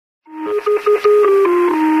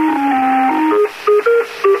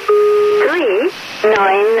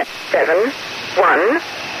7 1 5. 3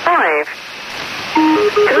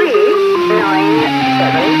 9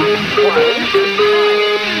 7 1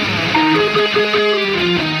 5.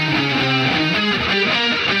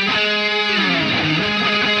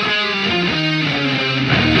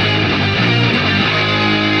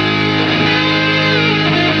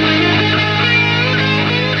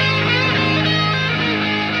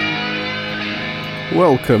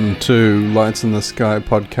 Welcome to Lights in the Sky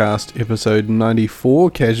podcast, episode 94,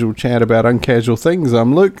 casual chat about uncasual things.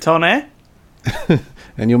 I'm Luke. Tone.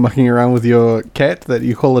 And you're mucking around with your cat that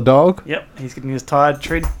you call a dog. Yep, he's getting his tired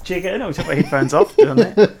tread checker. No, we took my headphones off doing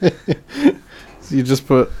that. So you just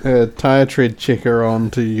put a tire tread checker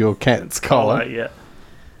onto your cat's collar. Yeah.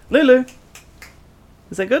 Lulu.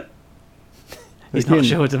 Is that good? He's not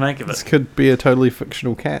sure what to make of it. This could be a totally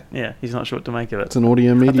fictional cat. Yeah, he's not sure what to make of it. It's an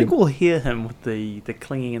audio medium. I think we'll hear him with the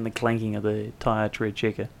clinging and the clanking of the tire tread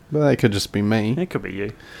checker. Well, that could just be me. It could be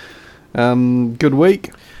you. Good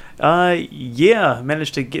week. Yeah,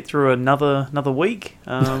 managed to get through another week.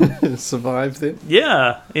 Survive then?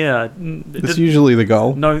 Yeah. It's usually the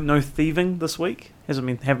goal. No thieving this week?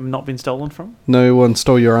 Have not been stolen from? No one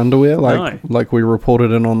stole your underwear like we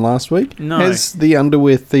reported in on last week? No. Has the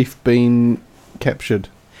underwear thief been captured?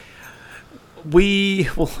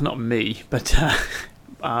 Well, not me, but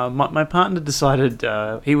my partner decided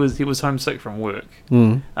he was homesick from work.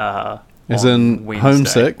 As in Wednesday.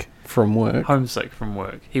 homesick from work? Homesick from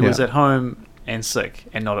work. He was at home and sick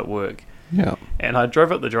and not at work. Yeah. And I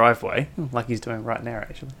drove up the driveway, like he's doing right now,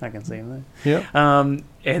 actually. I can see him there. Yeah.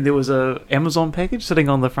 And there was a Amazon package sitting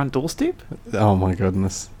on the front doorstep. Oh my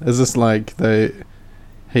goodness. Is this like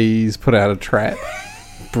he's put out a trap?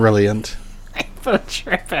 Brilliant. Put a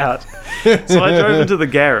trap out. So I drove into the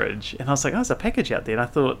garage and I was like, oh, there's a package out there. And I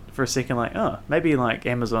thought for a second, like, oh, maybe like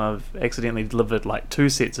Amazon have accidentally delivered like 2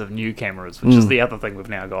 sets of new cameras, which is the other thing we've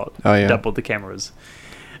now got. Oh, yeah. Doubled the cameras.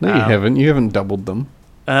 No, you haven't. You haven't doubled them.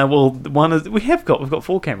 Well, we've got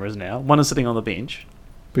 4 cameras now. One is sitting on the bench.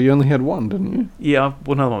 But you only had one, didn't you? Yeah,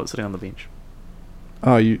 another one was sitting on the bench.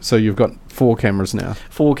 Oh, so you've got 4 cameras now.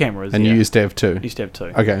 4 cameras, and yeah. you used to have 2. Used to have 2.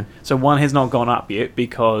 Okay. So one has not gone up yet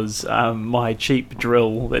because my cheap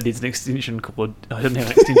drill that needs an extension cord, I didn't have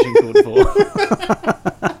an extension cord for.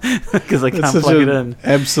 Because I can't plug it in.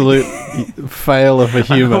 Absolute fail of a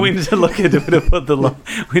human. I went to look at it to put the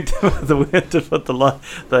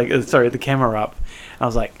camera up. I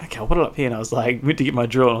was like, okay, I'll put it up here. And I was like, went to get my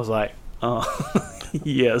drill and I was like, oh.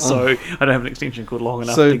 Yeah, so I don't have an extension cord long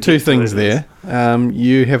enough. So 2 things there.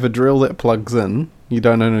 You have a drill that plugs in. You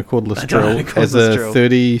don't own a cordless drill. As a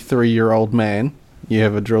 33-year-old man, you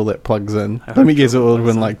have a drill that plugs in. Let me guess, it would have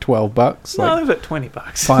been like $12. No, it was about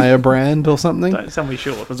 $20. Firebrand or something. Don't tell me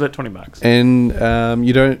short. It was about $20. And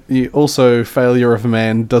you also, failure of a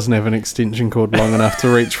man, doesn't have an extension cord long enough to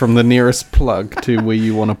reach from the nearest plug to where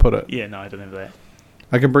you want to put it. Yeah, no, I don't have that.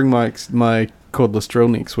 I can bring my cordless drill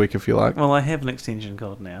next week if you like. Well, I have an extension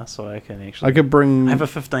cord now, so I can actually... I have a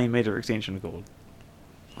 15-metre extension cord.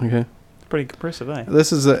 Okay. It's pretty impressive, eh?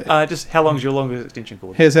 This is just how long's your longest extension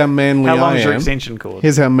cord? Here's how manly I am. How long is your extension cord?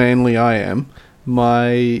 Here's how manly I am.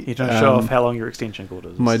 You don't show off how long your extension cord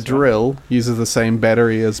is. My drill uses the same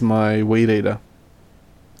battery as my weed eater.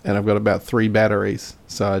 And I've got about 3 batteries.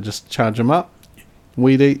 So I just charge them up,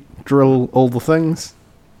 weed eat, drill all the things,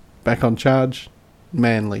 back on charge,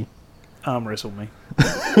 manly. Arm wrestle me.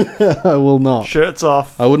 I will not. Shirts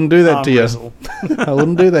off. I wouldn't do that to you. Wrestle. I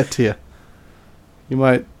wouldn't do that to you. You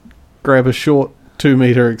might grab a short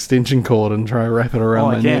 2-metre extension cord and try to wrap it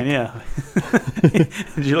around my neck. Yeah.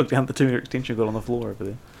 Did you look down at the 2-metre extension cord on the floor over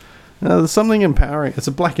there? There's something empowering. It's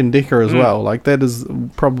a Black & Decker as well. Like, that is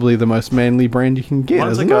probably the most manly brand you can get,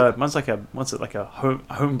 isn't it? Mine's like a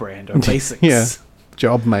home brand or basics. Yeah.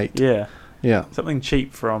 Job mate. Yeah. Yeah. Something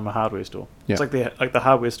cheap from a hardware store. Yeah. It's like the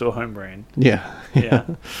hardware store home brand. Yeah. Yeah.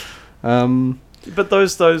 But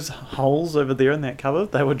those holes over there in that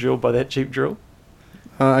cupboard, they were drilled by that cheap drill.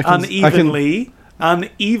 Unevenly, I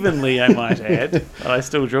might add. But I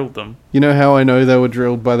still drilled them. You know how I know they were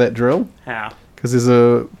drilled by that drill? How? Because there's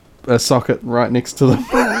a socket right next to them.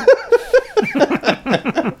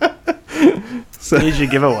 So, here's your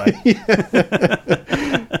giveaway.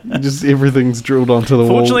 Just everything's drilled onto the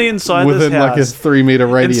wall. Fortunately, inside within this house, like a 3-meter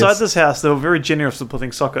radius. Inside this house, they were very generous with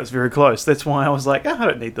putting sockets very close. That's why I was like, I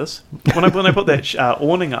don't need this. When I put that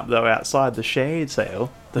awning up though outside the shade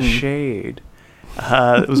sale, shade.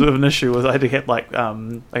 It was a bit of an issue with I had to get like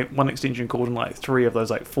one extension cord and like 3 of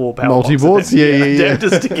those like 4 power multi-boards, yeah.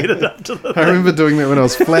 just to get it up to the I remember doing that when I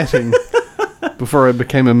was flatting before I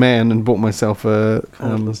became a man and bought myself a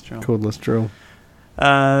cordless drill.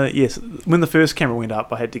 Yes, when the first camera went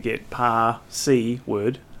up, I had to get par C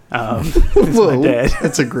word It's my dad.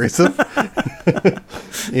 That's aggressive.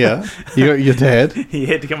 Yeah. You got your dad. He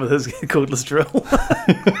had to come with his cordless drill.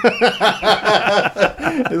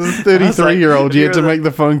 As a 33-year-old, you had to make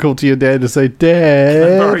the phone call to your dad to say, Dad,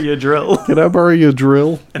 Can I borrow your drill? can I borrow your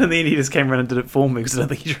drill? And in the end, he just came around and did it for me because I don't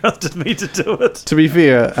think he trusted me to do it. To be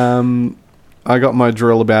fair, I got my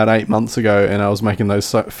drill about 8 months ago, and I was making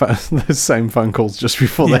those those same phone calls just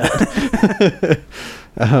before that.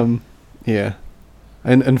 Yeah.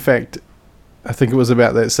 And in fact, I think it was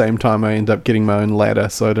about that same time I ended up getting my own ladder,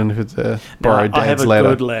 so I didn't have to borrow Dad's ladder.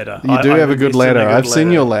 I have a good ladder. You do have a good ladder. I've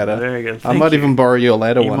seen your ladder. Very good. I might even borrow your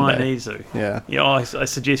ladder You one might day. need to. Yeah. Yeah, I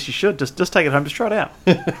suggest you should. Just take it home. Just try it out.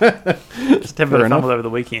 Just have a bit of fun with it over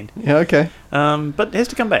the weekend. Yeah, okay. But it has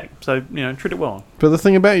to come back, so, treat it well. But the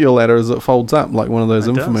thing about your ladder is it folds up like one of those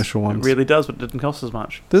infomercial ones. It really does, but it didn't cost as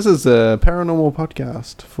much. This is a paranormal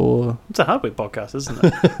podcast for... It's a hardware podcast, isn't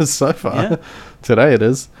it? so far. Yeah. Today it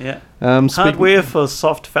is. Yeah. Hardware for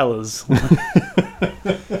soft fellas.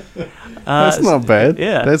 That's not bad.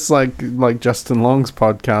 Yeah. That's like Justin Long's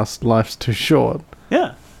podcast, Life's Too Short.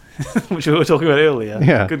 Yeah. Which we were talking about earlier.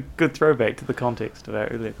 Yeah. Good throwback to the context of our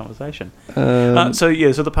earlier conversation. So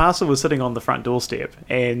the parcel was sitting on the front doorstep,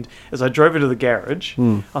 and as I drove into the garage,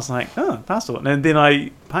 I was like, oh, parcel. And then I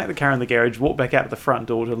parked the car in the garage, walked back out to the front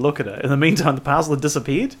door to look at it. In the meantime, the parcel had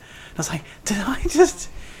disappeared. I was like, did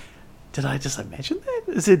I just imagine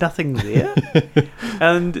that? Is there nothing there?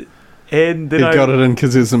 and then he got it in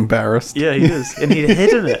because he was embarrassed. Yeah, he is, and he'd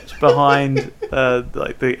hidden it behind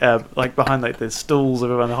behind the stools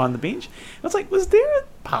of everyone behind the bench. I was like, was there a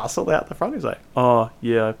parcel out the front? He was like, oh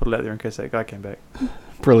yeah, I put it out there in case that guy came back.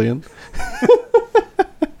 Brilliant.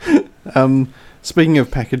 Speaking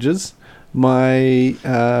of packages, my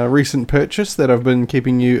recent purchase that I've been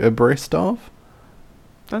keeping you abreast of.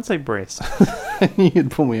 Don't say breast.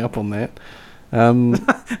 You'd pull me up on that.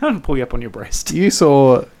 I don't pull you up on your breast. You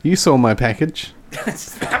saw my package.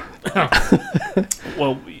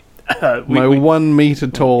 Well, my 1 meter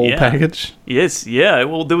tall package. Yes, yeah.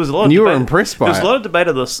 Well, there was a lot. And of you debate. were impressed by it. There was a lot of debate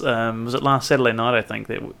of this. Was it last Saturday night? I think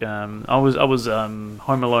that I was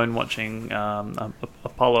home alone watching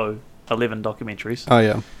Apollo 11 documentaries. Oh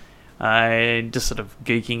yeah. I just sort of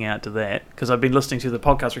geeking out to that because I've been listening to the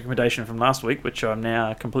podcast recommendation from last week, which I'm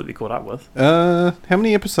now completely caught up with. How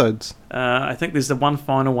many episodes? I think there's the one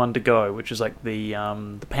final one to go, which is like the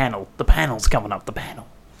panel. The panel's coming up. The panel.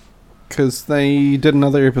 Because they did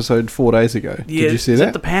another episode 4 days ago. Yeah, did you see that? Is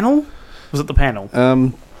it the panel? Was it the panel?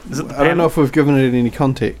 Is it the panel? I don't know if we've given it any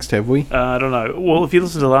context, have we? I don't know. Well, if you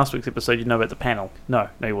listen to last week's episode, you'd know about the panel. No,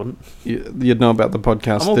 you wouldn't. You'd know about the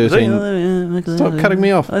podcast 13... Stop cutting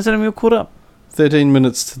me off. I said I'm caught up. 13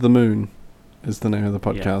 Minutes to the Moon is the name of the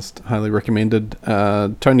podcast. Yeah. Highly recommended.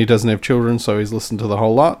 Tony doesn't have children, so he's listened to the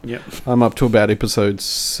whole lot. Yep. I'm up to about episode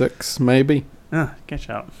 6, maybe. Catch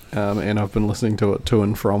up. And I've been listening to it to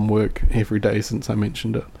and from work every day since I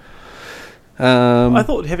mentioned it. I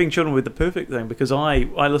thought having children would be the perfect thing because I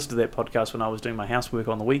listened to that podcast when I was doing my housework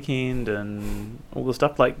on the weekend and all the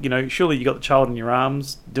stuff. Like, surely you got the child in your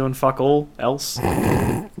arms doing fuck all else.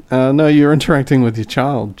 No, you're interacting with your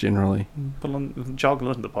child generally. But the child can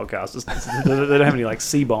listen to the podcast. They don't have any like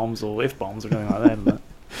C-bombs or F-bombs or anything like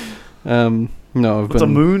that. No, it's a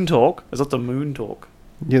moon talk. Is that the moon talk?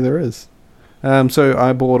 Yeah, there is. So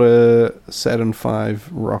I bought a Saturn V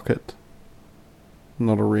rocket.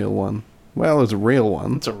 Not a real one. Well, it's a real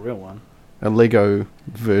one. It's a real one. A Lego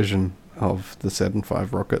version of the Saturn V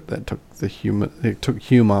rocket that took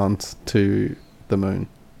humans to the moon.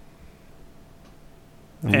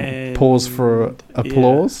 And pause for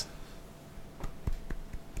applause. Yeah.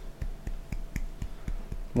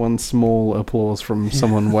 One small applause from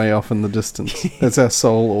someone way off in the distance. That's our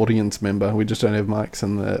sole audience member. We just don't have mics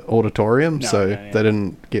in the auditorium, they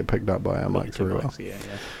didn't get picked up by our mics very well.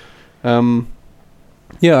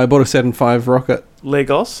 Yeah, I bought a Saturn V rocket.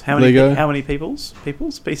 Legos. How many pieces?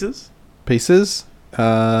 Pieces.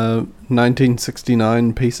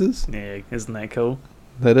 1969 pieces. Yeah, isn't that cool?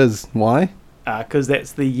 That is. Why? Because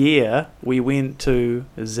that's the year we went to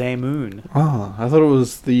the moon. Oh, I thought it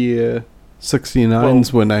was the year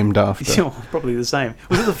 69s were named after. Probably the same.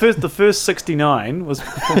 Was it the first 69 was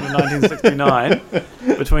from 1969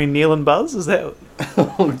 between Neil and Buzz? Is that?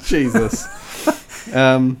 Oh Jesus.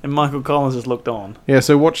 And Michael Collins just looked on. Yeah,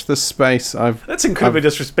 so watch this space. That's incredibly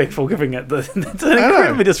disrespectful, giving it that's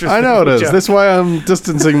incredibly disrespectful. I know it is. Joke. That's why I'm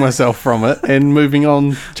distancing myself from it and moving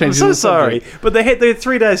on. I'm so sorry, but they had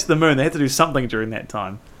 3 days to the moon. They had to do something during that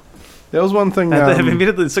time. That was one thing. If they have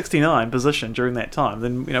invented the 69 position during that time,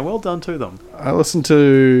 then well done to them. I listened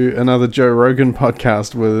to another Joe Rogan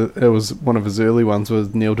podcast where it was one of his early ones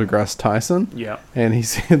with Neil deGrasse Tyson. Yeah, and he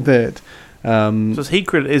said that. So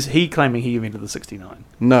is he claiming he invented the 69?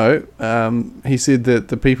 No, he said that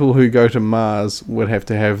the people who go to Mars would have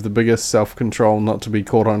to have the biggest self-control not to be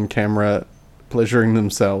caught on camera pleasuring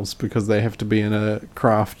themselves because they have to be in a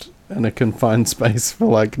craft in a confined space for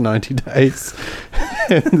like 90 days.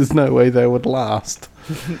 And there's no way they would last.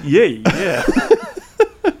 Yeah.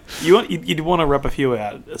 You'd want to rub a few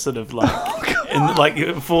out, sort of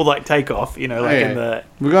for like takeoff, in the.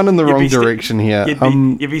 We're going in the wrong direction here.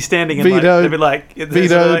 You'd be standing in vetoed, they'd be like,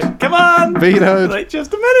 vetoed, come on, vetoed. Like,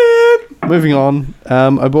 just a minute. Moving on.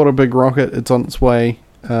 I bought a big rocket. It's on its way.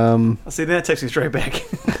 I see that takes me straight back.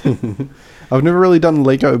 I've never really done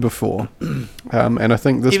Lego before, and I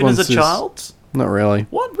think this even one's as a child. Not really.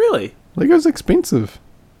 What really? Lego's expensive.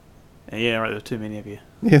 Yeah, right. There's too many of you.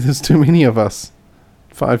 Yeah, there's too many of us.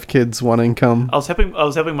 5 kids, 1 income. I was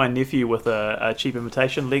helping my nephew with a cheap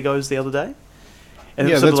imitation Legos the other day. And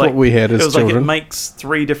yeah, that's what we had as children. It makes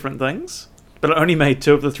 3 different things, but it only made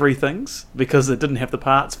 2 of the 3 things because it didn't have the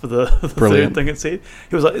parts for the third thing it said.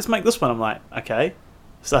 He was like, let's make this one. I'm like, okay.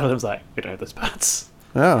 Started, I was like, we don't have those parts.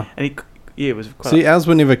 Oh. And it was quite... See, ours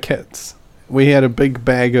were never kits. We had a big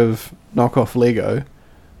bag of knockoff Lego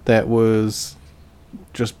that was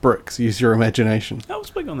just bricks. Use your imagination. I was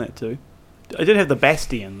big on that too. I did have the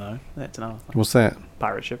Bastion though. That's another thing. What's that?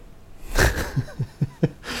 Pirate ship. I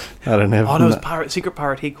don't have. Oh no, it was secret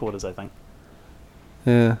pirate headquarters, I think.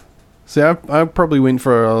 Yeah. See, I probably went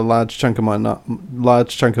for a large chunk of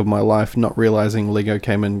my life not realizing Lego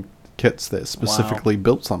came in kits that specifically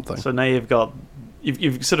built something. So now you've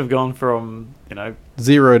sort of gone from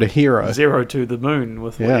 0 to hero, 0 to the moon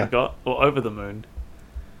with what you've got, or over the moon.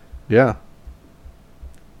 Yeah.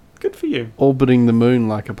 Good for you. Orbiting the moon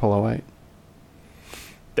like Apollo 8.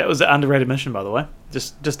 That was an underrated mission, by the way.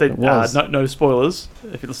 No spoilers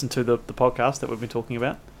if you listen to the podcast that we've been talking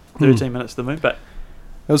about. 13 minutes to the moon, but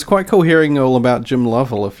it was quite cool hearing all about Jim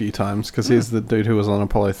Lovell a few times because he's the dude who was on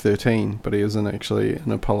Apollo 13, but he was actually in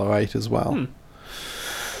Apollo 8 as well.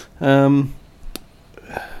 I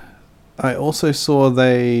also saw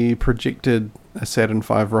they projected a Saturn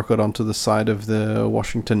V rocket onto the side of the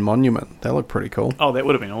Washington Monument. That looked pretty cool. Oh, that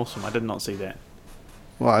would have been awesome. I did not see that.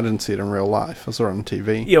 Well, I didn't see it in real life. I saw it on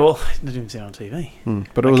TV. Yeah, well, I didn't even see it on TV.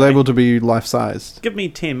 But it was able to be life-sized. Give me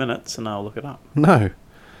 10 minutes and I'll look it up. No.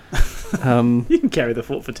 You can carry the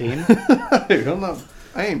fort for 10.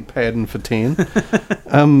 I ain't padding for 10.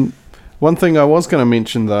 One thing I was going to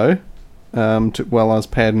mention, though, while I was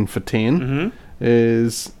padding for 10,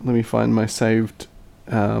 is... Let me find my saved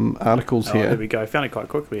articles here. There we go. Found it quite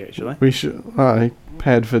quickly, actually. We should... I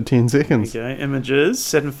pad for 10 seconds. Okay, images,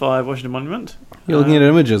 Saturn V Washington Monument. You're looking at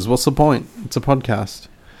images. What's the point? It's a podcast.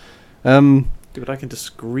 But I can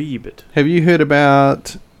describe it. Have you heard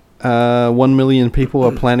about 1 million people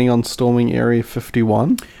are planning on storming Area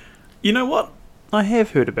 51? You know what? I have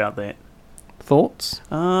heard about that. Thoughts?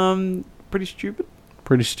 Pretty stupid.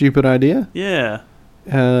 Pretty stupid idea? Yeah.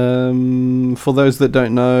 For those that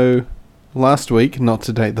don't know, last week, not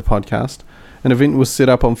to date the podcast, an event was set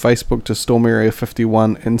up on Facebook to storm Area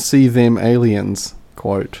 51 and see them aliens.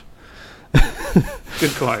 Quote.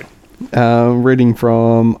 Good quote. Reading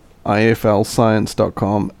from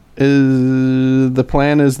iflscience.com. The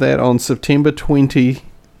plan is that on September 20,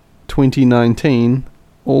 2019,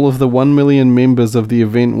 all of the 1 million members of the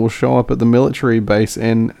event will show up at the military base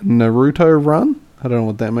and Naruto Run? I don't know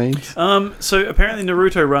what that means. So apparently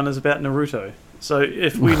Naruto Run is about Naruto. So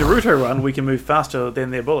if we Naruto Run, we can move faster than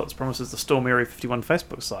their bullets, promises the Storm Area 51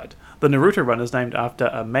 Facebook site. The Naruto Run is named after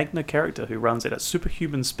a Magna character who runs at a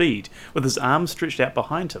superhuman speed with his arms stretched out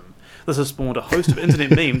behind him. This has spawned a host of internet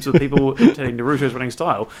memes with people imitating Naruto's running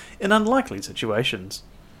style in unlikely situations.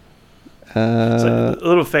 So a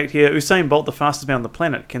little fact here, Usain Bolt, the fastest man on the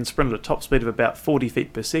planet, can sprint at a top speed of about 40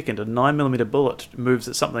 feet per second. A 9mm bullet moves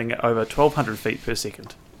at something over 1,200 feet per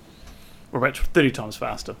second. Or about 30 times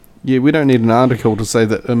faster. Yeah, we don't need an article to say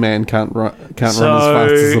that a man can't run as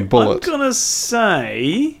fast as a bullet. I'm going to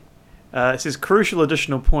say... it says, crucial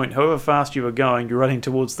additional point. However fast you are going, you're running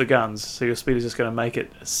towards the guns, so your speed is just going to make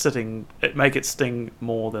it sting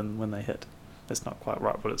more than when they hit. That's not quite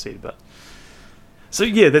right what it said, but... So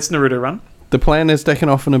yeah, that's Naruto Run. The plan has taken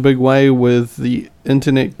off in a big way, with the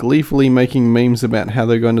internet gleefully making memes about how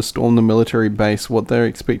they're going to storm the military base, what they're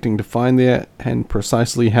expecting to find there, and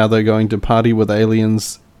precisely how they're going to party with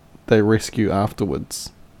aliens they rescue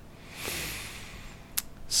afterwards.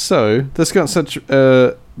 So, this got such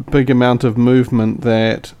a big amount of movement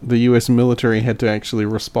that the US military had to actually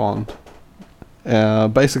respond.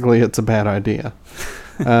 Basically, it's a bad idea.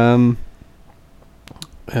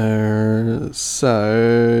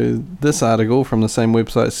 So this article from the same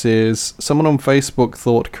website says, someone on Facebook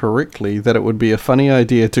thought correctly that it would be a funny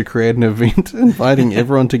idea to create an event inviting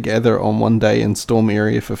everyone to gather on one day and storm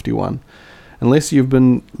Area 51. Unless you've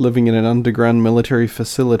been living in an underground military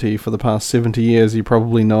facility for the past 70 years, you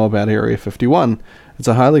probably know about Area 51. It's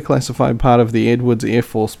a highly classified part of the Edwards Air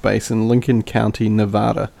Force Base in Lincoln County,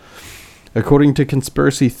 Nevada. According to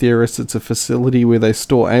conspiracy theorists, it's a facility where they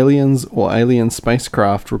store aliens or alien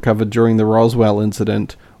spacecraft recovered during the Roswell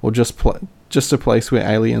incident, or just a place where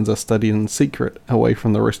aliens are studied in secret, away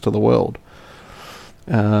from the rest of the world.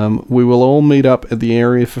 We will all meet up at the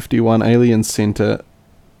Area 51 Alien Center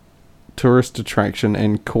tourist attraction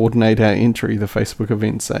and coordinate our entry, the Facebook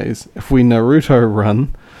event says. If we Naruto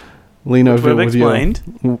run, lean over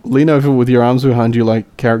with your arms behind you like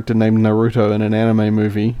a character named Naruto in an anime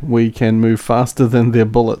movie, we can move faster than their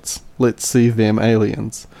bullets. Let's see them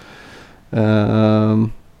aliens. Unlikely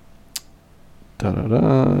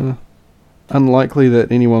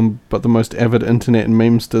that anyone but the most avid internet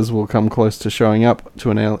memesters will come close to showing up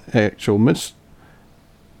to an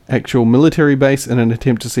actual military base in an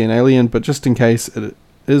attempt to see an alien, but just in case it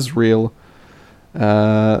is real,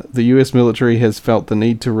 the US military has felt the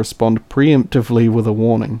need to respond preemptively with a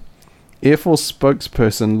warning. Air Force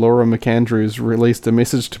spokesperson Laura McAndrews released a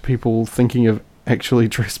message to people thinking of actually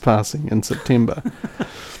trespassing in September.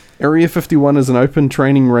 Area 51 is an open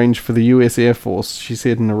training range for the US Air Force, she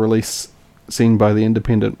said in a release seen by The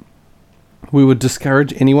Independent. We would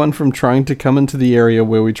discourage anyone from trying to come into the area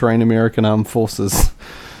where we train American armed forces.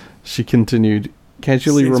 She continued,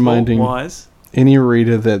 casually reminding any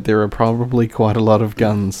reader that there are probably quite a lot of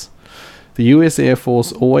guns. The US Air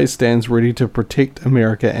Force always stands ready to protect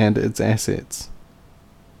America and its assets.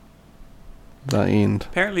 The end.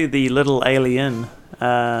 Apparently the little alien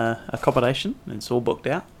accommodation, it's all booked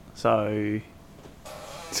out, so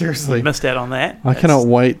seriously, you missed out on that. I cannot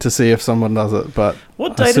wait to see if someone does it, but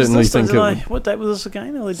what date is this? What date was this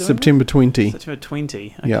again? Are they doing September 20. September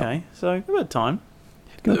 20, okay. Yep. So good time.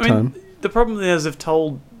 Good time. The problem is they've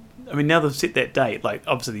told, now they've set that date, like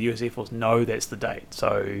obviously the US Air Force know that's the date,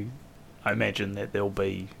 so I imagine that there'll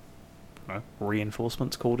be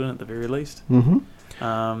reinforcements called in at the very least. Mm-hmm.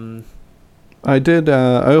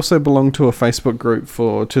 I also belong to a Facebook group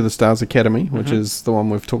for To the Stars Academy, which is the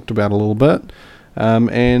one we've talked about a little bit.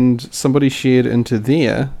 And somebody shared into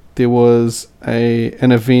there was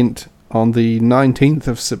an event on the 19th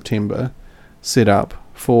of September set up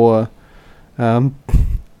for, and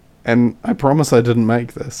I promise I didn't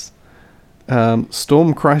make this,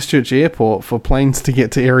 storm Christchurch Airport for planes to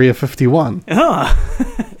get to Area 51.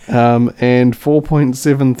 And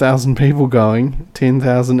 4.7 thousand people going,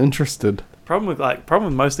 10,000 interested.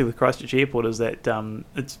 Problem mostly with Christchurch Airport is that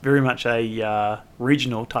it's very much a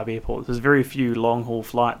regional type airport. There's very few long haul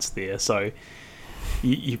flights there, so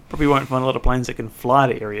you probably won't find a lot of planes that can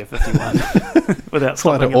fly to Area 51 without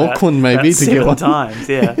fly stopping to Auckland maybe to get one times.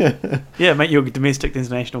 Yeah, make your domestic to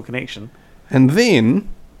international connection. And then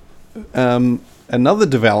another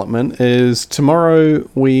development is tomorrow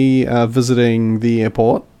we are visiting the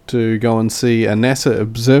airport to go and see a NASA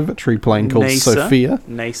observatory plane called Sophia.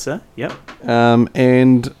 NASA, yep.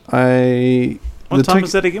 And What time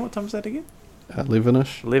is that again?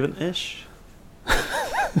 11-ish. 11-ish.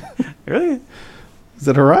 Really? Is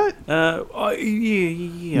that alright? Yeah.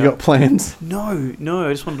 You got plans? No.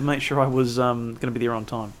 I just wanted to make sure I was going to be there on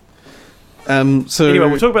time. So anyway,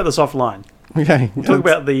 we'll talk about this offline. Okay. We'll talk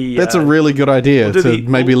about the... That's a really good idea to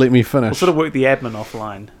maybe let me finish. We'll sort of work the admin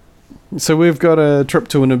offline. So we've got a trip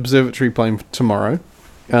to an observatory plane tomorrow.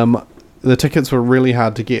 The tickets were really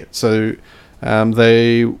hard to get. So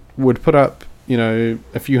they would put up, a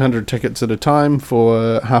few hundred tickets at a time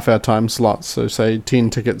for half-hour time slots. So say 10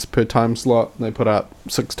 tickets per time slot. They put up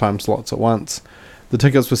 6 time slots at once. The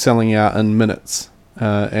tickets were selling out in minutes.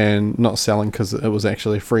 And not selling because it was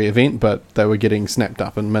actually a free event, but they were getting snapped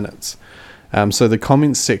up in minutes. So the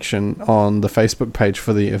comments section on the Facebook page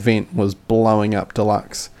for the event was blowing up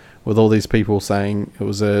deluxe, with all these people saying it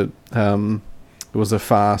was a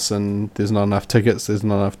farce and there's not enough tickets, there's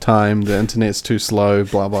not enough time, the internet's too slow,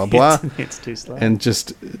 blah blah blah. The internet's too slow. And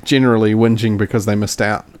just generally whinging because they missed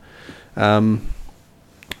out.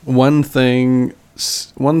 One thing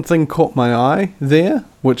caught my eye there,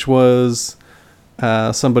 which was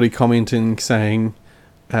somebody commenting saying,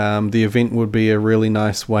 the event would be a really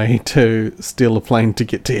nice way to steal a plane to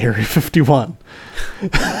get to Area 51.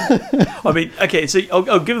 I mean, okay, so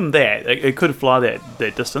I'll give them that. It could fly that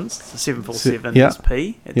distance. It's a 747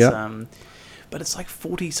 SP. It's but it's like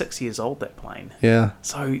 46 years old, that plane. Yeah.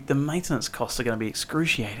 So the maintenance costs are going to be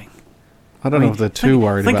excruciating. I don't know if they're too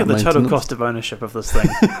worried about maintenance. Think of the total maintenance. cost of ownership of this thing,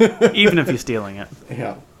 even if you're stealing it.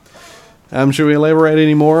 Yeah. Should we elaborate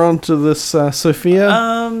any more onto this Sophia?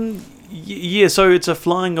 Yeah, so it's a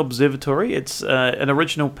flying observatory. It's an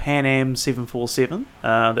original Pan Am 747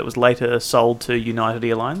 that was later sold to United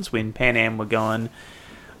Airlines when Pan Am were going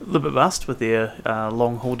a little bit bust with their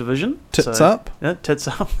long-haul division. Tits up? Yeah, tits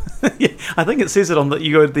up. Yeah, I think it says it on the,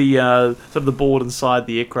 you go to the sort of the board inside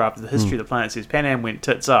the aircraft, the history of the plane. It says Pan Am went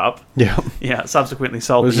tits up. Yeah. Yeah, subsequently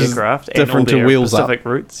sold Which the is aircraft and different all to their wheels Pacific up.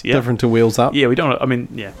 routes. Yeah. Different to wheels up. Yeah, we don't. I mean,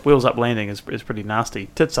 yeah, wheels up landing is pretty nasty.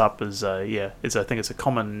 Tits up is it's I think it's a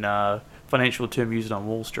common financial term used on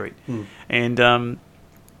Wall Street, and so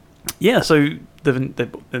then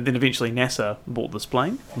eventually NASA bought this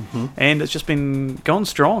plane, and it's just been going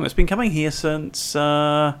strong. It's been coming here since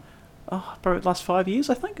probably the last 5 years.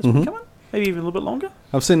 I think it's been coming, maybe even a little bit longer.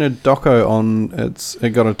 I've seen a doco on it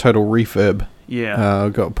got a total refurb. Yeah,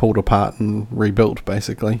 got pulled apart and rebuilt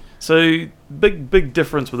basically. So big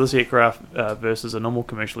difference with this aircraft versus a normal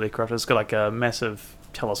commercial aircraft. It's got like a massive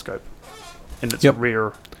telescope in its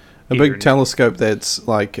rear. A big telescope that's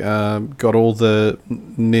like got all the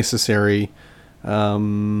necessary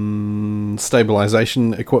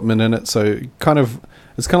stabilization equipment in it. So it's kind of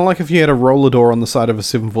like if you had a roller door on the side of a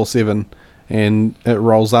 747 and it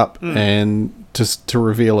rolls up and just to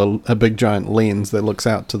reveal a big giant lens that looks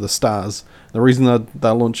out to the stars. The reason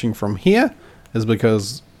they're launching from here is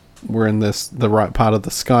because we're in the right part of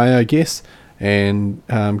the sky, I guess, and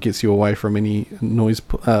gets you away from any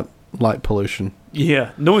light pollution.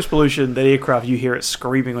 Yeah, noise pollution. That aircraft, you hear it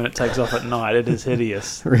screaming when it takes off at night. It is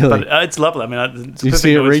hideous. Really? But it's lovely. I mean, it's you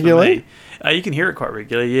see it regularly? You can hear it quite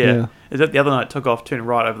regularly, yeah. The other night, took off, turned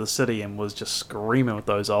right over the city, and was just screaming with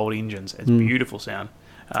those old engines. It's beautiful sound.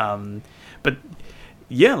 But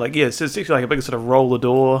it's actually like a big sort of roller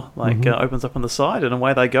door, opens up on the side, and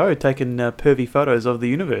away they go, taking pervy photos of the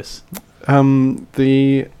universe.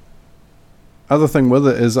 The other thing with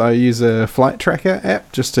it is I use a flight tracker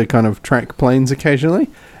app just to kind of track planes occasionally,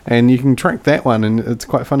 and you can track that one, and it's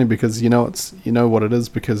quite funny because you know what it is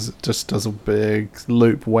because it just does a big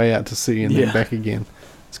loop way out to sea and then back again.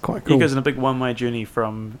 It's quite cool. He goes on a big one-way journey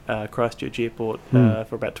from Christchurch Airport for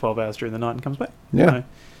about 12 hours during the night and comes back. Yeah.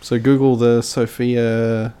 So Google the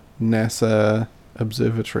Sophia NASA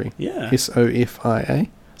Observatory. Yeah. SOFIA.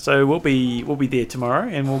 So we'll be there tomorrow,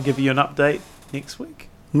 and we'll give you an update next week.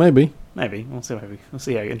 Maybe. We'll see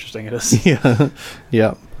how interesting it is.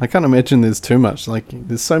 Yeah. I can't imagine there's too much. Like,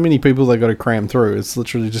 there's so many people they got to cram through. It's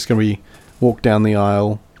literally just going to be walk down the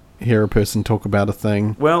aisle, hear a person talk about a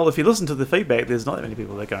thing. Well, if you listen to the feedback, there's not that many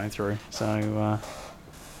people they're going through. So,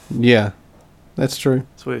 yeah, that's true.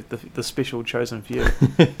 It's with the special chosen few.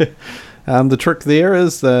 The trick there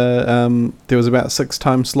is there was about 6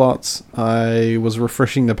 time slots. I was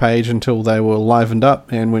refreshing the page until they were livened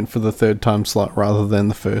up and went for the 3rd time slot rather than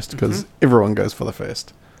the first because everyone goes for the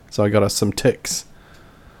first. So I got us some ticks,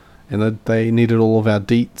 and they needed all of our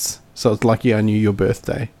deets. So it's lucky I knew your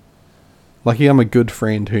birthday. Lucky I'm a good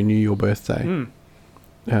friend who knew your birthday.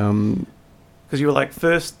 Because you were like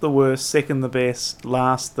first the worst, second the best,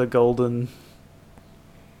 last the golden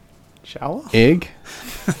shower? Egg?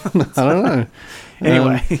 I don't know.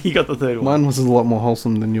 Anyway, you got the 3rd one. Mine was a lot more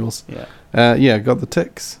wholesome than yours. Yeah. Got the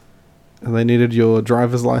ticks. And they needed your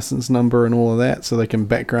driver's license number and all of that so they can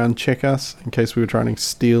background check us in case we were trying to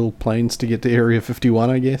steal planes to get to Area 51,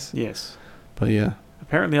 I guess. Yes. But yeah.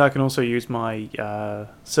 Apparently I can also use my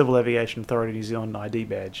Civil Aviation Authority New Zealand ID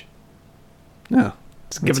badge. Yeah.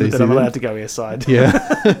 Given that I'm allowed to go airside. Yeah.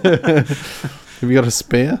 Have you got a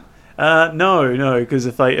spare? No, because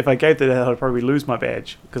if I gave that out, I'd probably lose my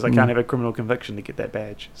badge because I can't have a criminal conviction to get that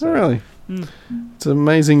badge. So. Oh, really? It's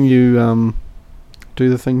amazing you do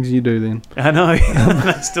the things you do then. I know.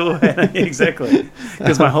 I still exactly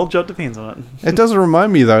because my whole job depends on it. It does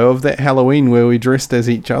remind me though of that Halloween where we dressed as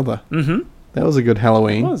each other. That was a good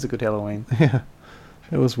Halloween. It was a good Halloween. Yeah,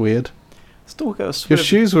 it was weird. Still got your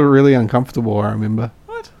shoes were really uncomfortable. I remember.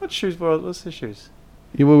 What shoes were? What's the shoes?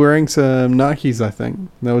 You were wearing some Nikes, I think.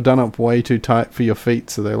 They were done up way too tight for your feet,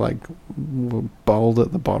 so they were bald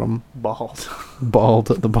at the bottom.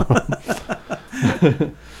 Bald at the bottom.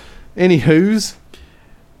 Anywho's.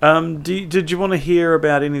 Did you want to hear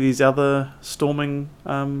about any of these other storming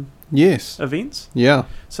yes. events? Yeah.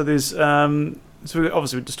 So there's So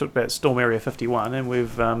obviously we just talked about Storm Area 51, and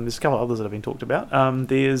we've there's a couple of others that have been talked about.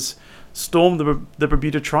 There's Storm the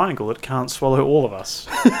Bermuda Triangle that can't swallow all of us.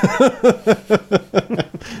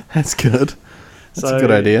 That's good. That's a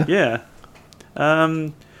good idea. Yeah.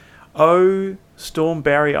 Storm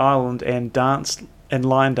Barry Island and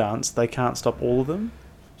Line Dance. They can't stop all of them.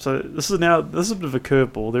 So this is a bit of a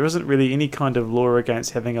curveball. There isn't really any kind of law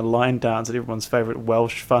against having a line dance at everyone's favourite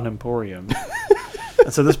Welsh fun emporium.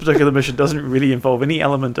 And so this particular mission doesn't really involve any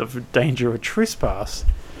element of danger or trespass.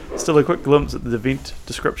 Still, a quick glimpse at the event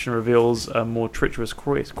description reveals a more treacherous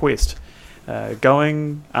quest.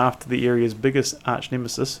 Going after the area's biggest arch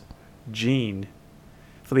nemesis, Jean.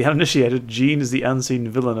 For the uninitiated, Jean is the unseen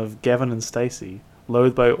villain of Gavin and Stacey,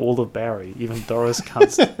 loathed by all of Barry. Even Doris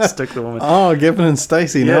can't stick the woman. Oh, Gavin and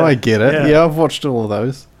Stacey. Yeah, Now I get it. yeah. Yeah, I've watched all of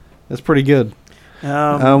those. That's pretty good.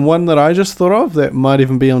 One that I just thought of that might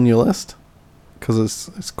even be on your list, because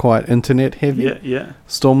it's quite internet heavy. Yeah.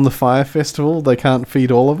 Storm the Fire Festival. They can't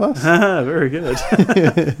feed all of us. Very good.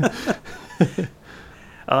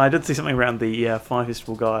 I did see something around the Fire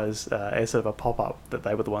Festival guys as sort of a pop-up that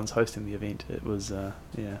they were the ones hosting the event. It was,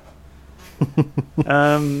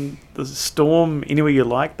 the Storm Anywhere You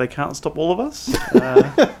Like, They Can't Stop All of Us.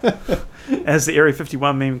 As the Area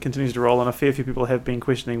 51 meme continues to roll, and a fair few people have been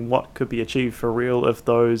questioning what could be achieved for real if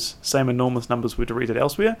those same enormous numbers were directed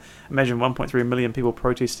elsewhere. Imagine 1.3 million people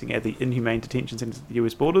protesting at the inhumane detention centres at the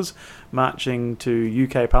US borders, marching to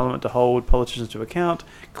UK Parliament to hold politicians to account,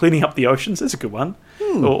 cleaning up the oceans, that's a good one,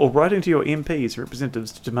 or writing to your MPs,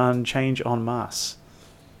 representatives, to demand change en masse.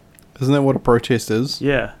 Isn't that what a protest is?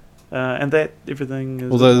 Yeah. And that everything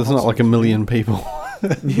is... Although there's not like a million people.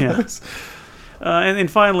 Yeah. And then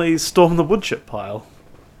finally, Storm the Woodchip Pile.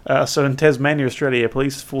 So in Tasmania, Australia,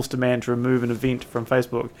 police forced a man to remove an event from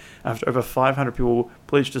Facebook after over 500 people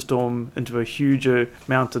pledged to storm into a huger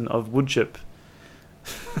mountain of woodchip.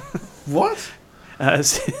 What? It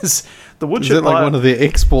says the woodchip Is it like pile, one of their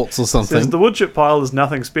exports or says something? the woodchip pile is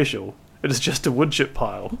nothing special. It is just a woodchip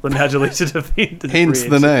pile. The now deleted event. Hence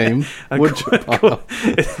the name, woodchip pile.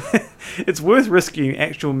 It's worth risking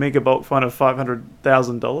actual mega bulk fine of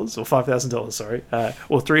 $500,000 or $5,000, sorry,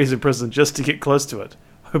 or 3 years in prison just to get close to it.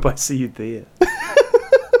 Hope I see you there.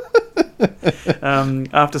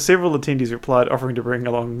 After several attendees replied offering to bring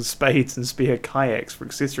along spades and spare kayaks for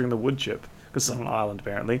accessoring the woodchip, because it's on an island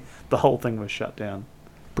apparently, the whole thing was shut down.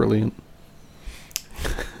 Brilliant.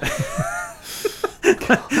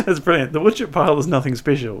 That's brilliant. The woodchip pile is nothing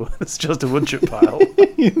special. It's just a woodchip pile.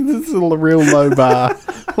 This is a real low bar.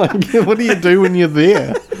 Like, what do you do when you're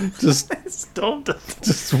there? Just Stopped it.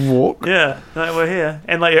 just walk? Yeah, no, we're here.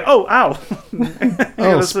 And like, oh, ow.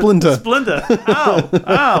 Oh, Splinter. Splinter. Ow,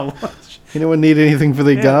 ow. Anyone need anything for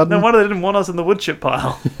their Yeah, garden? no wonder they didn't want us in the woodchip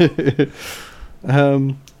pile.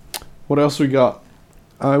 What else we got?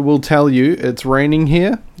 I will tell you, it's raining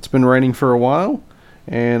here. It's been raining for a while.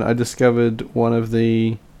 And I discovered one of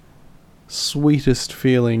the sweetest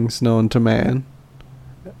feelings known to man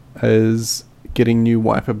is getting new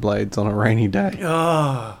wiper blades on a rainy day.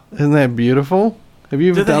 Oh. Isn't that beautiful? Have you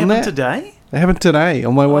ever Did they done happen that? today? They happened today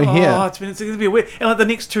on my way Oh, here. it's going to be weird. And like the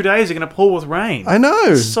next 2 days are going to pour with rain. I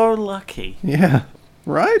know. So lucky. Yeah.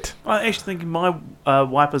 Right? I actually think my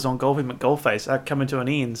wipers on Golfing McGolface are coming to an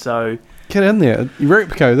end, so... Get in there.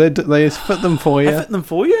 Repco, they fit them for you. I fit them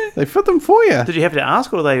for you? They fit them for you. Did you have to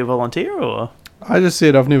ask, or do they volunteer, or...? I just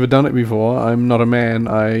said I've never done it before. I'm not a man.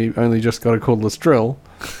 I only just got a cordless drill.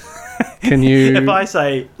 Can you... If I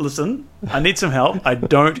say, listen, I need some help, I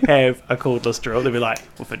don't have a cordless drill, they'll be like,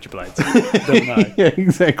 we'll fit your blades. Don't know. Yeah,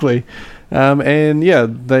 exactly. And yeah,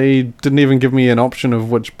 they didn't even give me an option of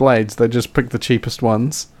which blades. They just picked the cheapest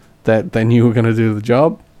ones that they knew were going to do the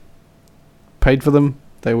job. Paid for them.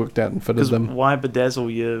 They worked out and fitted Because them. why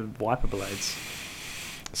bedazzle your wiper blades?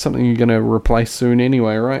 Something you're going to replace soon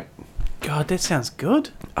anyway, right? God, that sounds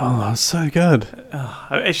good. Oh, so good.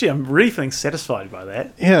 Actually, I'm really feeling satisfied by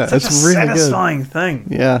that. Yeah, Such it's a really good. satisfying thing.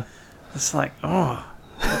 Yeah. It's like, oh.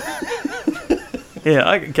 Yeah,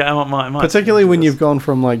 I might Particularly when you've gone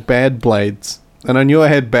from like bad blades. And I knew I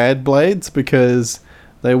had bad blades because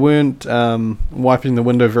they weren't wiping the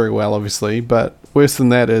window very well, obviously. But worse than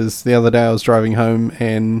that is the other day I was driving home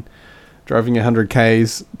and driving 100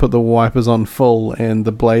 Ks, put the wipers on full, and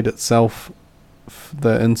the blade itself,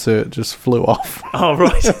 the insert, just flew off. Oh,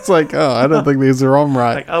 right. It's like, oh, I don't think these are on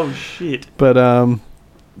right. Like, oh, shit. But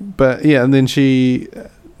yeah, and then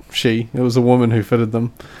it was a woman who fitted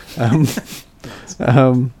them.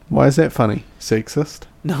 Why is that funny? Sexist?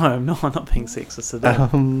 No, I'm not being sexist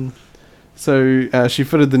at all. So she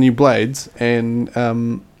fitted the new blades, and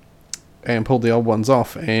and pulled the old ones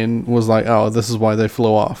off and was like, oh, this is why they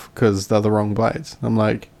flew off, because they're the wrong blades. I'm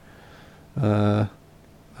like, I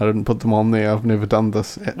didn't put them on there. I've never done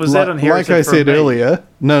this. Was that inherited Like I from said me? earlier.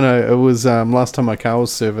 No, it was last time my car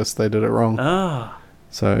was serviced, they did it wrong. Ah.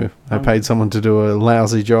 So I paid someone to do a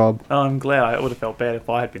lousy job. Oh, I'm glad. I would have felt bad if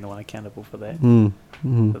I had been the one accountable for that, for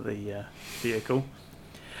the vehicle.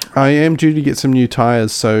 I am due to get some new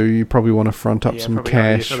tyres, so you probably want to front up Yeah, some probably owe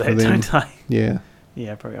you cash for for that, them. don't I? Yeah.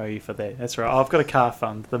 Yeah, I probably owe you for that. That's right. I've got a car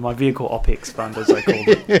fund, my vehicle OPEX fund, as I call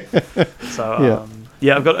it. So,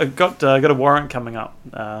 I've got a warrant coming up.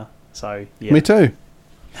 So yeah. Me too.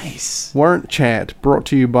 Nice. Warrant chat brought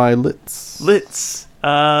to you by Litz.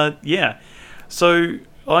 Yeah. So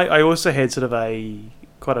I also had sort of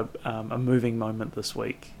quite a moving moment this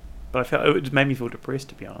week, but I felt it made me feel depressed,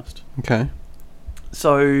 to be honest. Okay.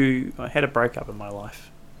 So I had a breakup in my life.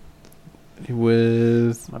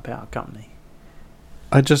 With my power company.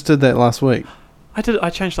 I just did that last week. I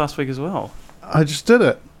changed last week as well. I just did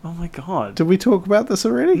it. Oh my god. Did we talk about this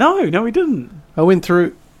already? No, we didn't. I went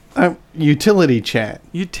through utility chat.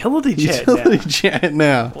 Utility Chat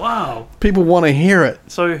now. Wow. People want to hear it.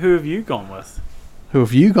 So who have you gone with? Who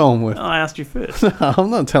have you gone with? I asked you first. I'm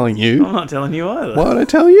not telling you. I'm not telling you either. Why would I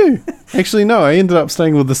tell you? Actually, no. I ended up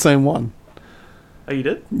staying with the same one. Oh, you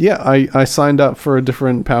did? Yeah, I signed up for a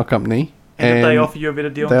different power company. And did they offer you a better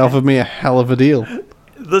deal? They offered me a hell of a deal.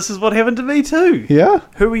 This is what happened to me too. Yeah?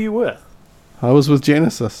 Who were you with? I was with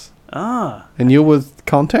Genesis. Ah. And you're with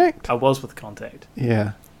Contact? I was with Contact.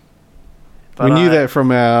 Yeah. But we knew that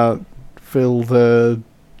from our Phil the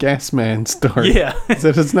Gas Man story. Yeah. Is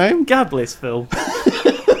that his name? God bless Phil.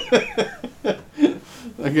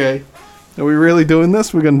 Okay. Are we really doing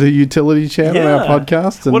this? We're going to do utility chat on our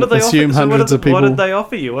podcast and assume hundreds of people. What did they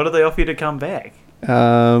offer you? What did they offer you to come back?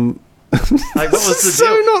 Like, what was the so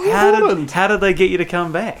deal? not important. How did they get you to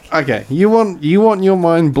come back? Okay, you want your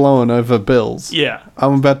mind blown over bills. Yeah.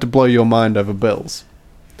 I'm about to blow your mind over bills.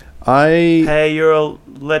 I pay your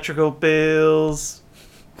electrical bills.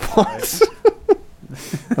 What?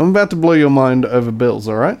 I'm about to blow your mind over bills.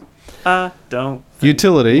 All right. I don't.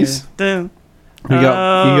 Utilities. You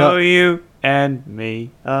got you and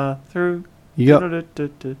me through. You got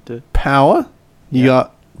power. You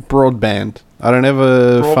got broadband. I don't have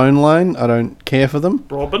a phone line. I don't care for them.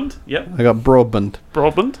 Broadband. Yep. I got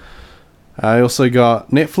broadband. I also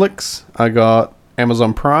got Netflix. I got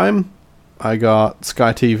Amazon Prime. I got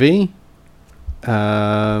Sky TV.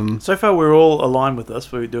 So far, we're all aligned with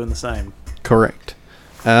this. We're doing the same. Correct.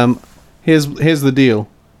 Here's the deal.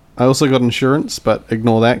 I also got insurance, but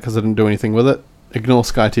ignore that because I didn't do anything with it. Ignore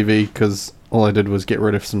Sky TV because all I did was get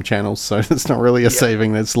rid of some channels, so it's not really a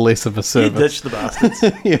saving. That's less of a service. You ditched the bastards.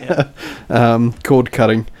 Yeah. Cord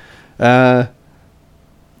cutting.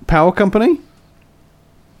 Power company,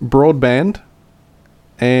 broadband,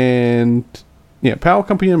 and power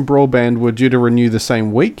company and broadband were due to renew the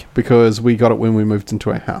same week because we got it when we moved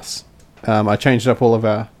into our house. I changed up all of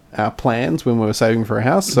our plans when we were saving for a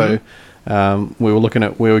house, so we were looking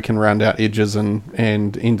at where we can round out edges and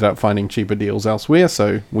ended up finding cheaper deals elsewhere,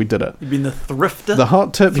 so we did it. You've been the thrifter? The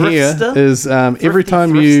hot tip here is every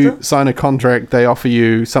time you sign a contract, they offer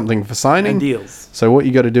you something for signing. And deals. So what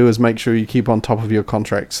you got to do is make sure you keep on top of your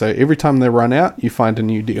contract. So every time they run out, you find a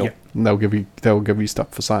new deal, and they'll give you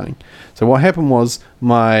stuff for signing. So what happened was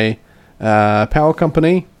my power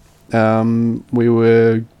company, we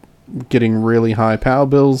were getting really high power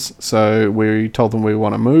bills, so we told them we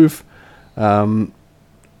want to move.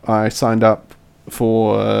 I signed up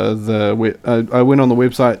for I went on the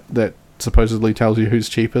website that supposedly tells you who's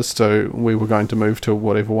cheapest, so we were going to move to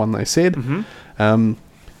whatever one they said.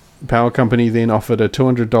 Power company then offered a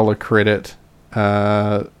 $200 credit,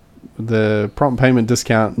 the prompt payment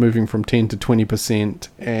discount moving from 10 to 20%,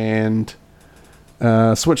 and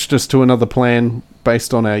switched us to another plan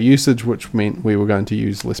based on our usage, which meant we were going to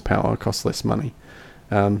use less power, cost less money.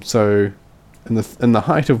 So in the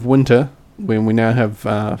height of winter, when we now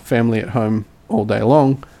have family at home all day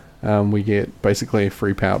long, we get basically a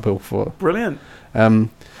free power bill for... Brilliant.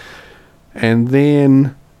 And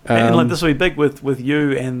then... and like this will be big with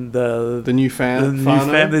you and the new fam.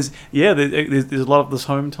 There's a lot of this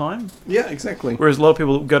home time. Yeah, exactly. Whereas a lot of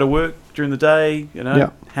people go to work during the day,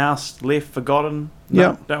 house left, forgotten.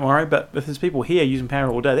 Don't worry. But if there's people here using power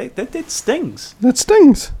all day, that stings. That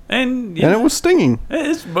stings. And it was stinging.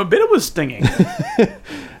 I bet it was stinging.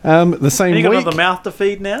 The same and you week. got another mouth to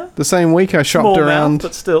feed now. The same week, I shopped around.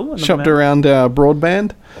 But still, around our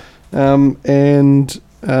broadband, and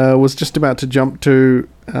was just about to jump to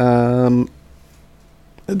a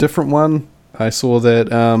different one. I saw that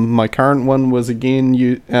my current one was again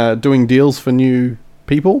doing deals for new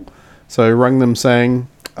people. So I rung them saying,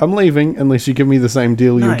 I'm leaving unless you give me the same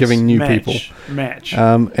deal you're giving new people. Match.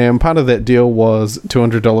 And part of that deal was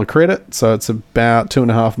 $200 credit, so it's about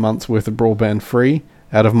 2.5 months worth of broadband free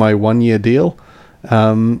out of my 1-year deal.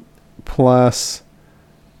 Plus,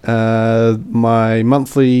 my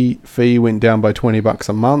monthly fee went down by $20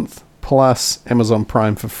 a month, plus Amazon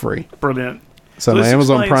Prime for free. Brilliant. So my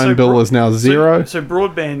Amazon Prime bill is now zero. So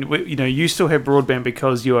broadband, you still have broadband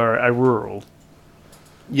because you are a rural.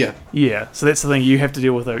 Yeah. Yeah, so that's the thing you have to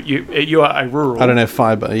deal with. You are a rural. I don't have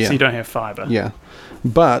fiber, yeah. So you don't have fiber. Yeah.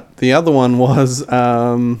 But the other one was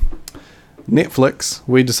Netflix.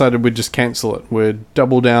 We decided we'd just cancel it. We'd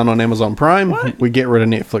double down on Amazon Prime. What? We get rid of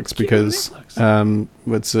Netflix because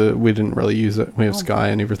Netflix? we didn't really use it. We have Sky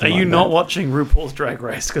and everything Are you not watching RuPaul's Drag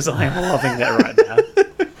Race? Because I am loving that right now.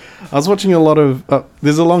 I was watching a lot of...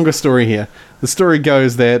 there's a longer story here. The story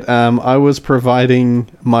goes that I was providing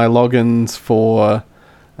my logins for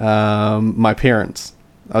my parents.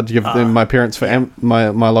 I'd give them my parents for my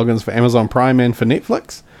logins for Amazon Prime and for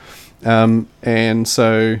Netflix. And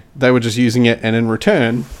so they were just using it, and in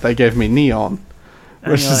return, they gave me Neon.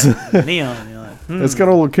 Which is like, Neon. You're like, It's got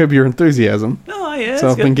all the Curb Your Enthusiasm. Oh, yeah. So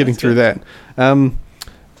I've been getting through that.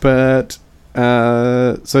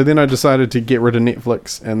 So then I decided to get rid of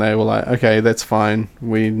Netflix, and they were like, "Okay, that's fine.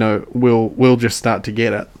 We know we'll just start to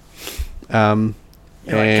get it." Can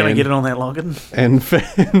I get it on that login? And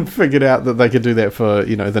figured out that they could do that for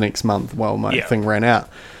the next month while my thing ran out.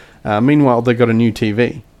 Meanwhile, they got a new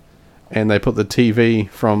TV, and they put the TV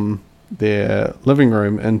from their living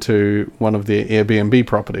room into one of their Airbnb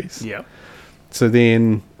properties. Yeah. So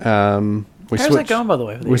then How's that going, by the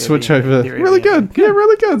way? We switch over. Really good. Yeah,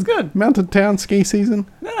 really good. It's good. Mountain town ski season.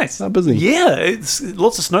 Nice. Not busy. Yeah, it's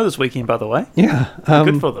lots of snow this weekend, by the way. Yeah.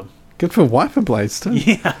 Good for them. Good for wiper blades too.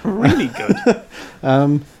 Yeah, really good.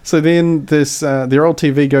 So then this their old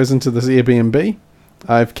TV goes into this Airbnb.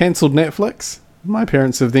 I've cancelled Netflix. My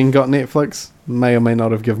parents have then got Netflix. May or may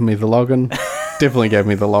not have given me the login. Definitely gave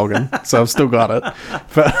me the login, so I've still got it.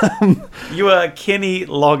 But you are Kenny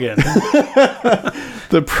Login.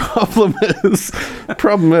 the problem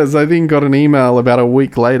is I then got an email about a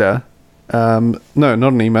week later. No,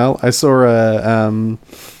 not an email. I saw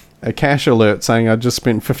a cash alert saying I just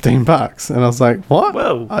spent $15, and I was like, "What?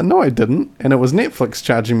 Whoa. No, I didn't." And it was Netflix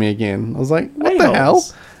charging me again. I was like, "What the hell?"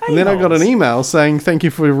 And then I got an email saying, "Thank you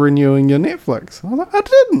for renewing your Netflix." I was like, I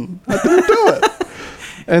didn't do it."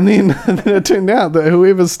 And then it turned out that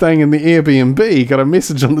whoever's staying in the Airbnb got a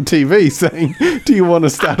message on the TV saying, "Do you want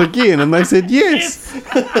to start again?" And they said yes.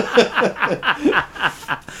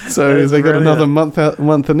 So they got another month of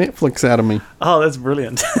Netflix out of me. Oh, that's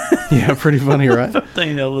brilliant. Yeah, pretty funny, right?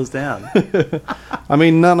 $15 down. I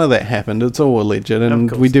mean, none of that happened. It's all alleged,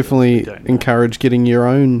 and we definitely encourage getting your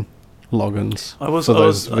own logins for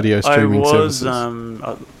those video streaming services.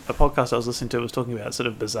 A podcast I was listening to was talking about sort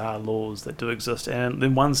of bizarre laws that do exist, and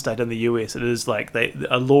in one state in the US, it is like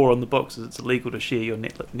a law on the books is it's illegal to share your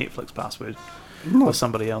Netflix password with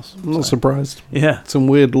somebody else. I'm not surprised. Yeah, some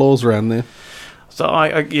weird laws around there. So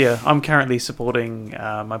I'm currently supporting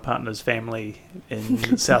my partner's family in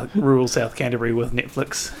rural South Canterbury with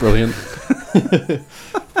Netflix. Brilliant.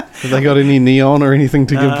 Have they got any neon or anything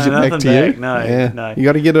to give back to you? No. You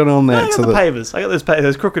got to get it on that. I got the pavers. I got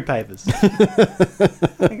those crooked pavers.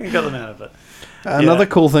 I think I got them out of it. Another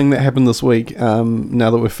cool thing that happened this week,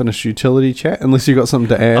 now that we've finished utility chat, unless you got something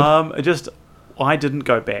to add. I didn't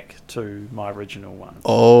go back to my original one.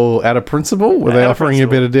 Oh, out of principle? Were they offering you a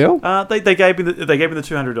better deal? They gave me the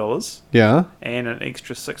 $200. Yeah. And an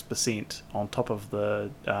extra 6% on top of the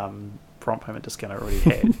prompt payment discount I already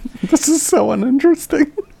had. This is so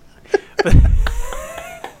uninteresting.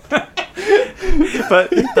 But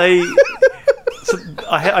they... So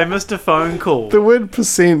I missed a phone call. The word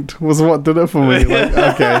percent was what did it for me. Like,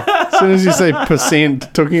 okay. As soon as you say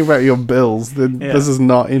percent, talking about your bills, then this is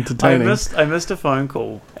not entertaining. I missed a phone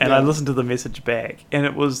call, and I listened to the message back, and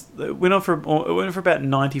it went for about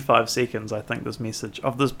 95 seconds, I think, this message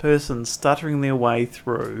of this person stuttering their way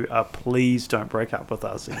through a "please don't break up with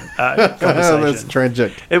us" conversation. That's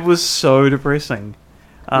tragic. It was so depressing.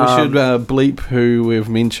 We should bleep who we've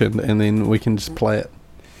mentioned, and then we can just play it.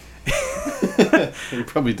 You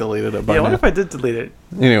probably deleted it by now. What if I did delete it?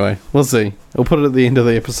 Anyway, we'll see. We'll put it at the end of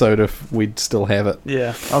the episode if we still have it.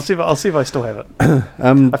 Yeah, I'll see if I still have it.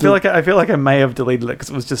 I feel like I may have deleted it because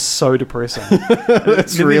it was just so depressing.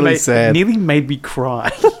 That's really sad. It nearly made me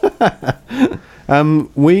cry.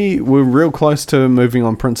 We were real close to moving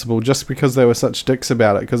on principle just because they were such dicks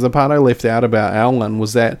about it. Because the part I left out about our one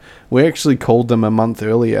was that we actually called them a month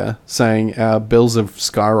earlier saying our bills have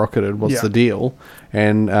skyrocketed. What's the deal?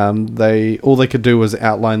 and all they could do was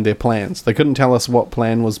outline their plans. They couldn't tell us what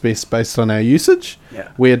plan was best based on our usage.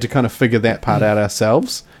 Yeah. We had to kind of figure that part out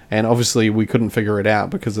ourselves, and obviously we couldn't figure it out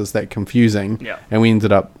because it's that confusing. Yeah. And we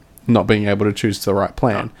ended up not being able to choose the right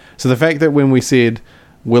plan. No. So the fact that when we said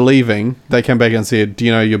we're leaving, they came back and said, do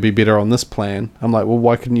you know you'll be better on this plan? I'm like, well,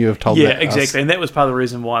 why couldn't you have told that? Yeah, us? exactly. And that was part of the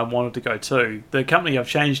reason why I wanted to go too. The company I've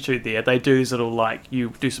changed to there, they do sort of like,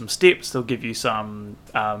 you do some steps, they'll give you some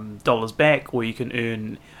dollars back, or you can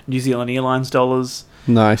earn New Zealand Airlines dollars.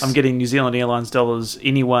 Nice. I'm getting New Zealand Airlines dollars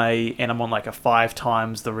anyway, and I'm on like a 5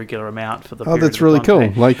 times the regular amount for the period that's of the really cool.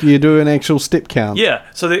 contract. Like you do an actual step count. Yeah,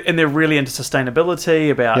 so they're really into sustainability,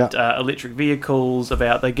 about electric vehicles,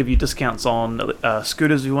 they give you discounts on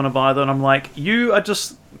scooters if you want to buy them. And I'm like, you're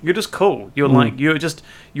just cool. You're like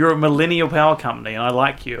you're a millennial power company, and I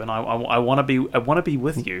like you, and I want to be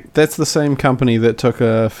with you. That's the same company that took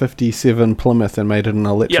a 57 Plymouth and made it an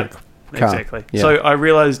electric car. Exactly. Yeah. So I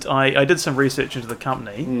realised I did some research into the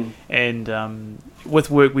company, and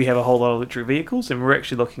with work we have a whole lot of electric vehicles, and we're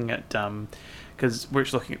actually looking at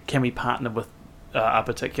can we partner with a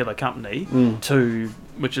particular company to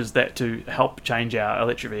help change our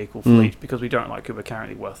electric vehicle fleet, because we don't like who we're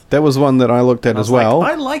currently with. That was one that I looked at as well.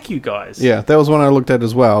 I like you guys. Yeah, that was one I looked at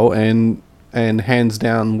as well, and hands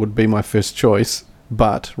down would be my first choice.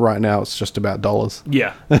 But right now it's just about dollars.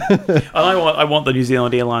 Yeah, and I want the New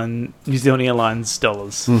Zealand Airlines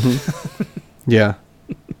dollars. Mm-hmm. Yeah,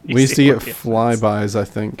 we used to get flybys. I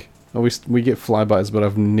think we get flybys, but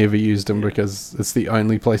I've never used them because it's the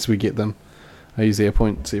only place we get them. I use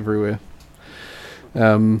airpoints everywhere.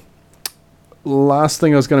 Last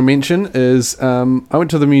thing I was going to mention is I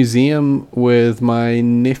went to the museum with my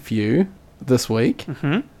nephew this week.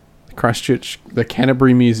 Mm-hmm. Christchurch, the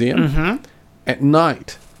Canterbury Museum. Mm-hmm. At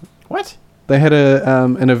night. What? They had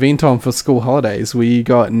an event on for school holidays where you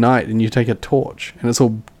go at night and you take a torch and it's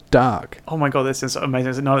all dark. Oh my god, that sounds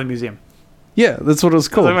amazing. It's another museum. Yeah, that's what it was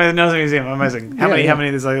called. Another museum, amazing. How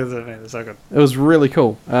many there's so good. It was really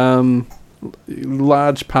cool.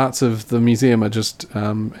 Large parts of the museum are just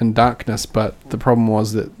in darkness, but the problem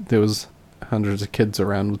was that there was hundreds of kids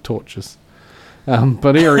around with torches.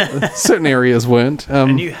 But certain areas weren't.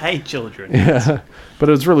 And you hate children. Yeah, but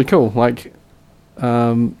it was really cool. Like,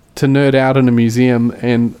 to nerd out in a museum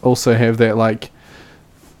and also have that, like,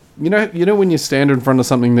 you know when you stand in front of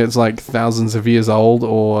something that's like thousands of years old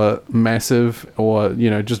or massive or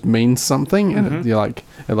just means something, and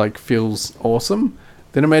it feels awesome.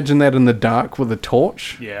 Then imagine that in the dark with a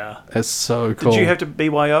torch. Yeah, that's so cool. Did you have to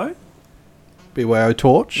BYO? BYO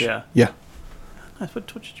torch? Yeah. Yeah. Nice. What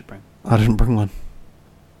torch did you bring? I didn't bring one.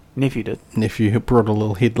 Nephew did. Nephew brought a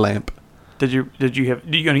little headlamp. You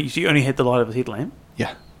only had the light of his headlamp?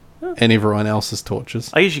 Yeah. Oh. And everyone else's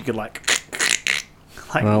torches. I usually could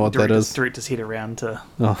I don't know what that is. Direct his head around to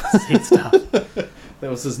see stuff. That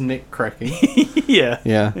was his neck cracking. Yeah.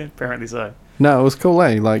 Apparently so. No, it was cool,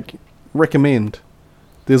 eh? Like, recommend.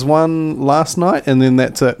 There's one last night, and then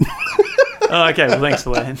that's it. Oh, okay. Well, thanks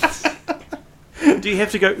for that. Do you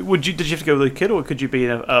have to go? Did you have to go with a kid, or could you be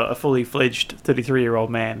a fully fledged 33-year-old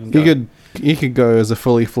man? And you could go as a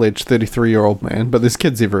fully fledged 33-year-old man, but there's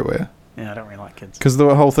kids everywhere. Yeah, I don't really like kids. Because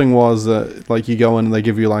the whole thing was like you go in and they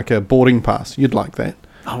give you like a boarding pass. You'd like that.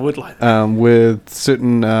 I would like that. With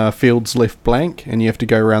certain fields left blank, and you have to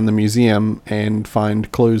go around the museum and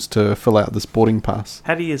find clues to fill out this boarding pass.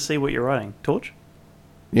 How do you see what you're writing? Torch?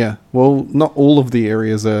 Yeah. Well, not all of the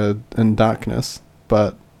areas are in darkness,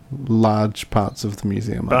 but large parts of the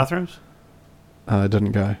museum. Bathrooms? I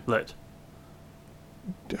didn't go. Lit.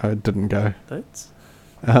 I didn't go. Lit?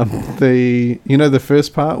 The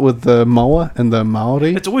first part with the moa and the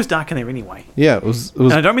Maori. It's always dark in there anyway. Yeah, it was.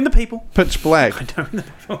 And I don't mean the people. Pitch black. I don't mean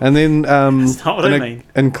the people. And then, that's not what I mean.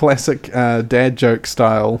 In classic dad joke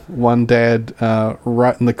style, one dad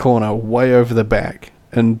right in the corner, way over the back,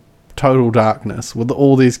 in total darkness, with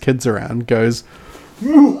all these kids around, goes.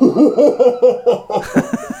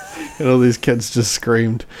 And all these kids just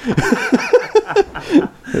screamed. It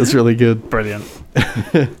was really good. Brilliant.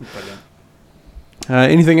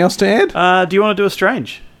 Anything else to add? Do you want to do a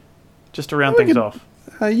strange? Just to round things off.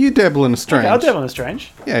 You dabble in a strange. Okay, I'll dabble in a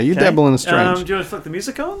strange. Yeah, you dabble in a strange. Do you want to flick the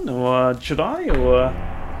music on? Or should I? Or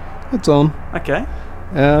it's on. Okay.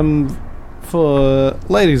 For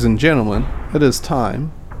ladies and gentlemen, it is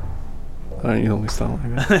time. I don't normally start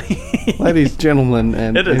like that. Ladies, gentlemen,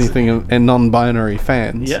 and anything and non-binary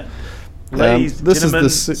fans. Yeah. Ladies, gentlemen,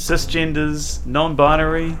 is the cisgenders,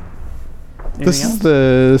 non-binary. This is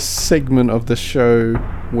the segment of the show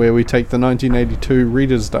where we take the 1982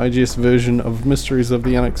 Reader's Digest version of Mysteries of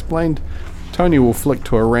the Unexplained, Tony will flick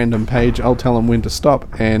to a random page. I'll tell him when to stop,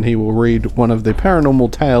 and he will read one of the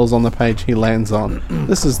paranormal tales on the page he lands on.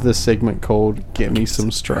 This is the segment called Get Me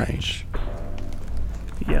Some Strange.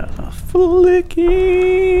 Yeah,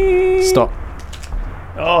 flicking. Stop.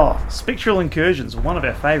 Oh, spectral incursions, one of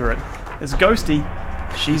our favourite. It's Ghosty.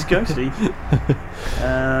 She's Ghosty.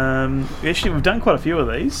 Actually, we've done quite a few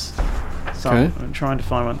of these. So Okay. I'm trying to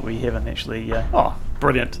find one that we haven't actually... oh,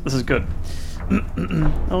 brilliant. This is good.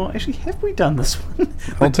 Oh, actually, have we done this one?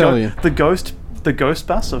 I'll tell you. The ghost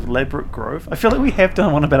bus of Ladbroke Grove. I feel like we have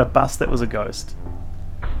done one about a bus that was a ghost.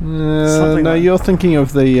 Something No, like- you're thinking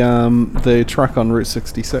of the truck on Route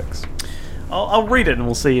 66. I'll read it and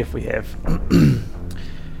we'll see if we have.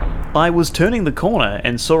 I was turning the corner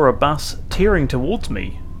and saw a bus tearing towards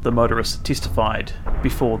me, the motorist testified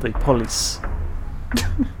before the police.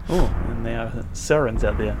 Oh, and there are sirens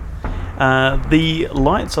out there. The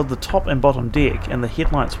lights of the top and bottom deck and the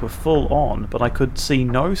headlights were full on, but I could see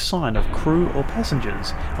no sign of crew or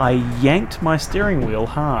passengers. I yanked my steering wheel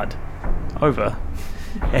hard over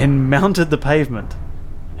and mounted the pavement,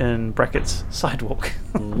 in brackets, sidewalk,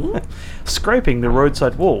 scraping the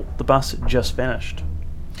roadside wall. The bus just vanished.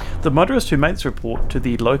 The motorist who made this report to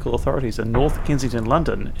the local authorities in North Kensington,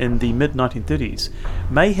 London in the mid-1930s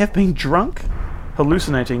may have been drunk,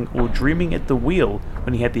 hallucinating or dreaming at the wheel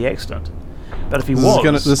when he had the accident. But if he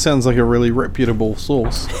This sounds like a really reputable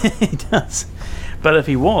source. he does. But if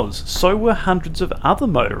he was, so were hundreds of other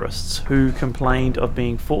motorists who complained of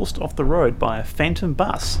being forced off the road by a phantom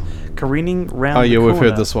bus careening round the corner. We've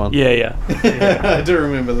heard this one. Yeah. I do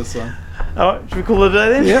remember this one. Oh, should we call it a day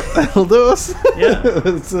then? Yep, that'll do us. Yeah.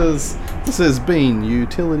 This has been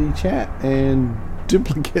Utility Chat and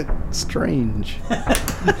Duplicate Strange.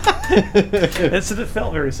 It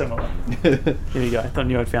felt very similar. Here we go. I thought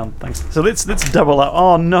you had found things. So let's double up.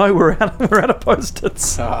 Oh no, we're out of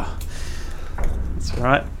post-its. That's all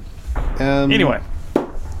right. Anyway,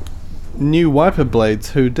 new wiper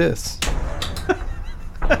blades. Who dis?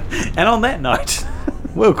 and on that note,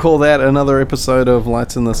 We'll call that another episode of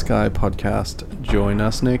Lights in the Sky podcast. Join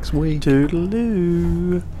us next week.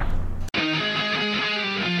 toodaloo.